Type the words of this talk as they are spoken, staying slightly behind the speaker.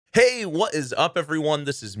Hey, what is up everyone?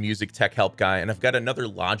 This is Music Tech Help Guy, and I've got another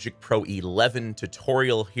Logic Pro 11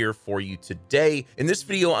 tutorial here for you today. In this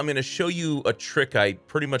video, I'm going to show you a trick I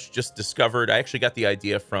pretty much just discovered. I actually got the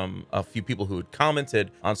idea from a few people who had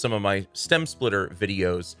commented on some of my stem splitter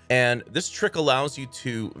videos, and this trick allows you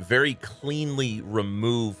to very cleanly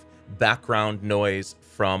remove background noise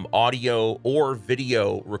from audio or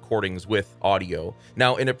video recordings with audio.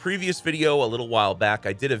 Now, in a previous video a little while back,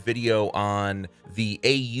 I did a video on the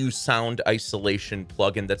AUSoundIsolation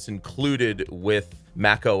plugin that's included with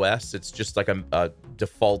macOS. It's just like a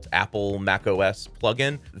default Apple macOS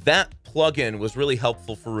plugin. That plugin was really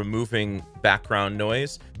helpful for removing background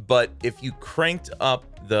noise, but if you cranked up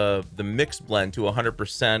the mix blend to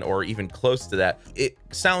 100% or even close to that, it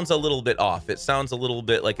sounds a little bit off. It sounds a little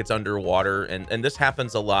bit like it's underwater, and this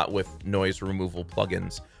happens a lot with noise removal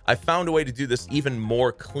plugins. I found a way to do this even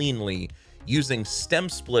more cleanly using Stem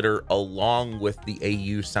Splitter along with the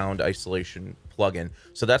AUSoundIsolation plugin.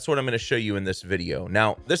 So that's what I'm going to show you in this video.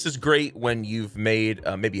 Now, this is great when you've made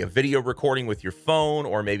maybe a video recording with your phone,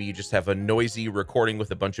 or maybe you just have a noisy recording with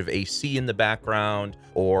a bunch of AC in the background,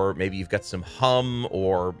 or maybe you've got some hum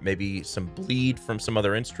or maybe some bleed from some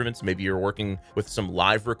other instruments. Maybe you're working with some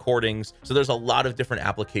live recordings. So there's a lot of different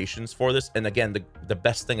applications for this. And again, the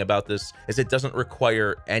best thing about this is it doesn't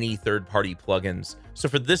require any third-party plugins. So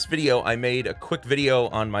for this video, I made a quick video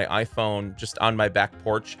on my iPhone, just on my back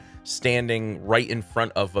porch, standing right in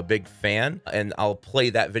front of a big fan, and I'll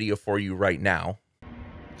play that video for you right now.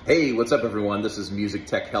 Hey, what's up everyone? This is Music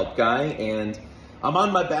Tech Help Guy, and I'm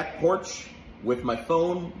on my back porch with my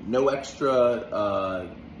phone, no extra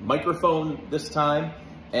microphone this time,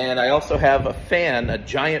 and I also have a fan, a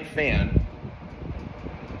giant fan,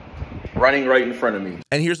 running right in front of me.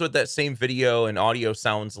 And here's what that same video and audio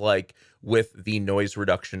sounds like with the noise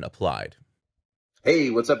reduction applied.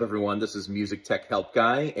 Hey, what's up everyone? This is Music Tech Help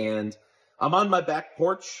Guy, and I'm on my back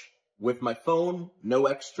porch with my phone, no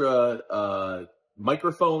extra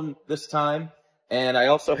microphone this time, and I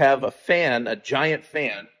also have a fan, a giant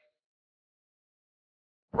fan,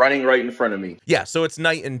 running right in front of me. Yeah, so it's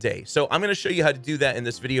night and day. So I'm going to show you how to do that in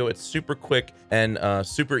this video. It's super quick and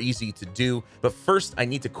super easy to do. But first, I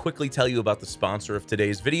need to quickly tell you about the sponsor of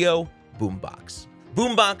today's video, Boombox.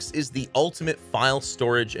 Boombox is the ultimate file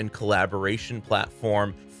storage and collaboration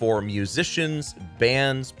platform for musicians,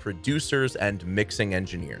 bands, producers, and mixing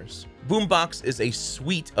engineers. Boombox is a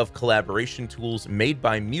suite of collaboration tools made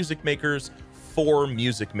by music makers for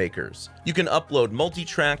music makers. You can upload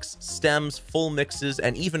multi-tracks, stems, full mixes,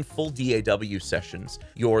 and even full DAW sessions,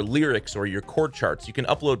 your lyrics or your chord charts. You can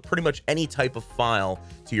upload pretty much any type of file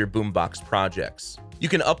to your Boombox projects. You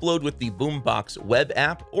can upload with the Boombox web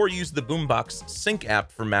app or use the Boombox Sync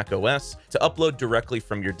app for macOS to upload directly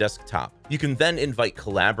from your desktop. You can then invite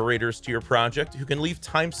collaborators to your project who can leave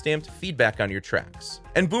time-stamped feedback on your tracks.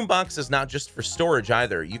 And Boombox is not just for storage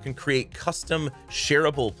either. You can create custom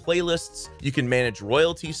shareable playlists, you can manage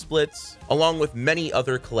royalty splits, along with many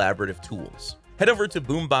other collaborative tools. Head over to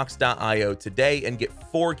boombox.io today and get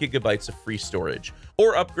 4 GB of free storage,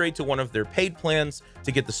 or upgrade to one of their paid plans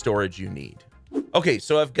to get the storage you need. Okay,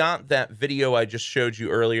 so I've got that video I just showed you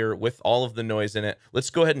earlier with all of the noise in it. Let's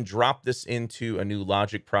go ahead and drop this into a new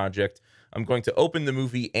Logic project. I'm going to open the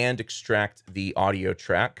movie and extract the audio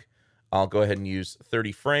track. I'll go ahead and use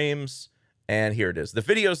 30 frames, and here it is. The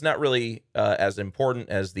video is not really as important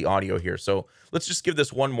as the audio here, so let's just give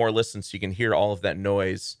this one more listen so you can hear all of that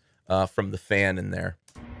noise from the fan in there.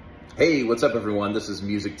 Hey, what's up everyone? This is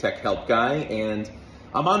Music Tech Help Guy, and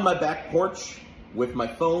I'm on my back porch with my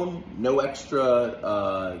phone, no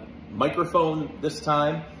extra microphone this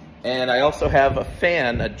time, and I also have a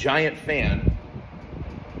fan, a giant fan,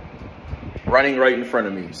 running right in front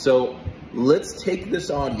of me. So let's take this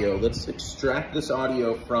audio, let's extract this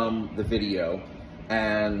audio from the video,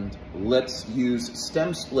 and let's use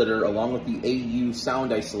Stem Splitter along with the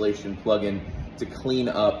AUSoundIsolation plugin to clean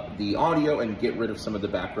up the audio and get rid of some of the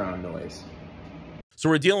background noise. So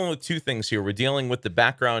we're dealing with two things here. We're dealing with the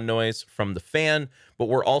background noise from the fan, but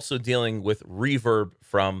we're also dealing with reverb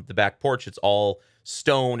from the back porch. It's all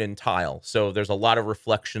stone and tile, so there's a lot of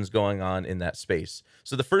reflections going on in that space.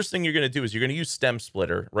 So the first thing you're going to do is you're going to use Stem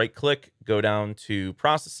Splitter. Right-click, go down to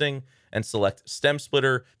Processing, and select Stem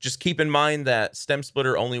Splitter. Just keep in mind that Stem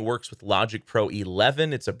Splitter only works with Logic Pro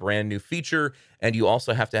 11. It's a brand new feature, and you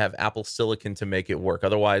also have to have Apple Silicon to make it work.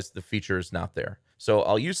 Otherwise, the feature is not there. So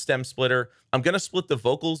I'll use Stem Splitter. I'm going to split the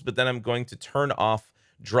vocals, but then I'm going to turn off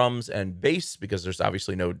drums and bass because there's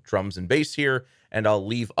obviously no drums and bass here, and I'll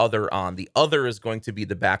leave other on. The other is going to be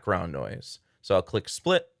the background noise. So I'll click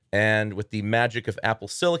Split, And with the magic of Apple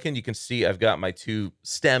Silicon, you can see I've got my two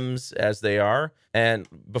stems as they are. And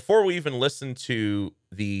before we even listen to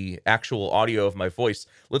the actual audio of my voice,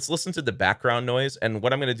 let's listen to the background noise. And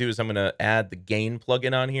what I'm going to do is I'm going to add the gain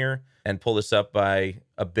plugin on here and pull this up by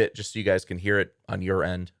a bit just so you guys can hear it on your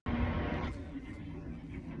end.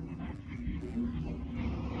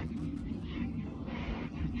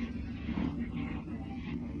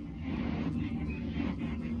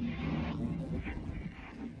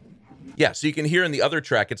 Yeah, so you can hear in the other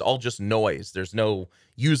track, it's all just noise. There's no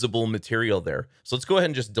usable material there. So let's go ahead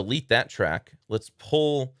and just delete that track. Let's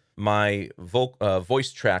pull my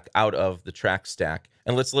voice track out of the track stack,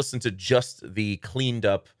 and let's listen to just the cleaned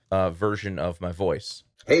up version of my voice.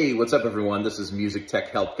 Hey, what's up everyone? This is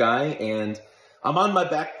MusicTechHelpGuy, and I'm on my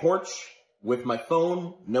back porch with my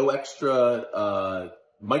phone, no extra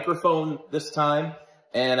microphone this time,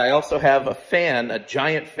 and I also have a fan, a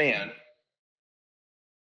giant fan,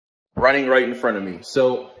 running right in front of me.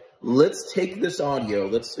 So let's take this audio,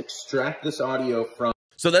 let's extract this audio from...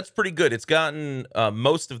 So that's pretty good. It's gotten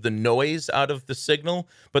most of the noise out of the signal,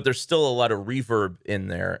 but there's still a lot of reverb in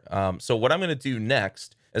there. So what I'm going to do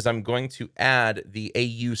next is I'm going to add the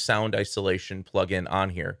AUSoundIsolation plugin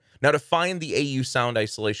on here. Now to find the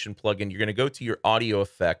AUSoundIsolation plugin, you're going to go to your audio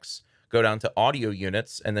effects, go down to audio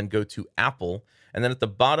units, and then go to Apple. And then at the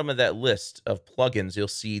bottom of that list of plugins, you'll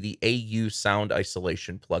see the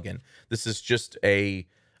AUSoundIsolation plugin. This is just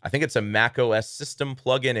I think it's a Mac OS system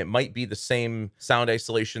plugin. It might be the same sound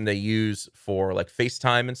isolation they use for like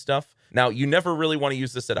FaceTime and stuff. Now, you never really want to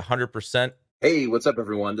use this at 100%. Hey, what's up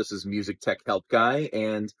everyone? This is MusicTechHelpGuy,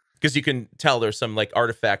 and... because you can tell there's some like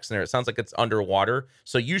artifacts in there. It sounds like it's underwater.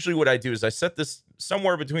 So usually what I do is I set this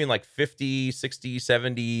somewhere between like 50, 60,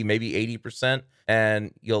 70, maybe 80%.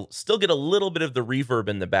 And you'll still get a little bit of the reverb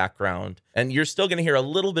in the background. And you're still going to hear a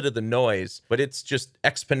little bit of the noise, but it's just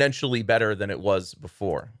exponentially better than it was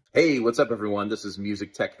before. Hey, what's up everyone? This is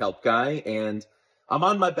MusicTechHelpGuy, and I'm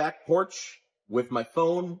on my back porch with my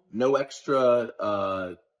phone, no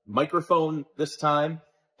extra microphone this time.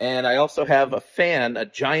 And I also have a fan, a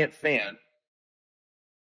giant fan,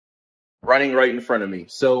 running right in front of me.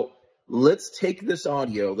 So let's take this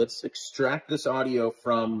audio, let's extract this audio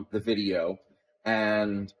from the video,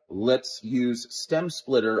 and let's use Stem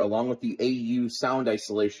Splitter along with the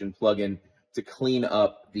AUSoundIsolation plugin to clean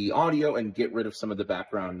up the audio and get rid of some of the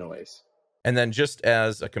background noise. And then just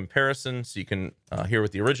as a comparison, so you can hear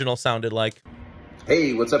what the original sounded like.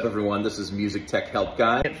 Hey, what's up everyone? This is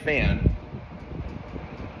MusicTechHelpGuy. Fan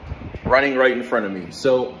running right in front of me.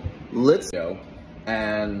 So let's go.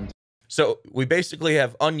 And so we basically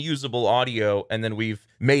have unusable audio and then we've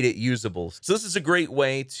made it usable. So this is a great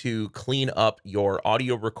way to clean up your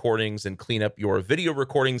audio recordings and clean up your video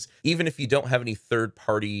recordings, even if you don't have any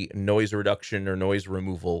third-party noise reduction or noise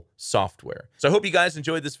removal software. So I hope you guys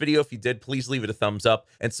enjoyed this video. If you did, please leave it a thumbs up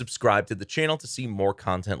and subscribe to the channel to see more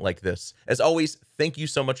content like this. As always, thank you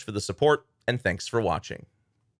so much for the support and thanks for watching.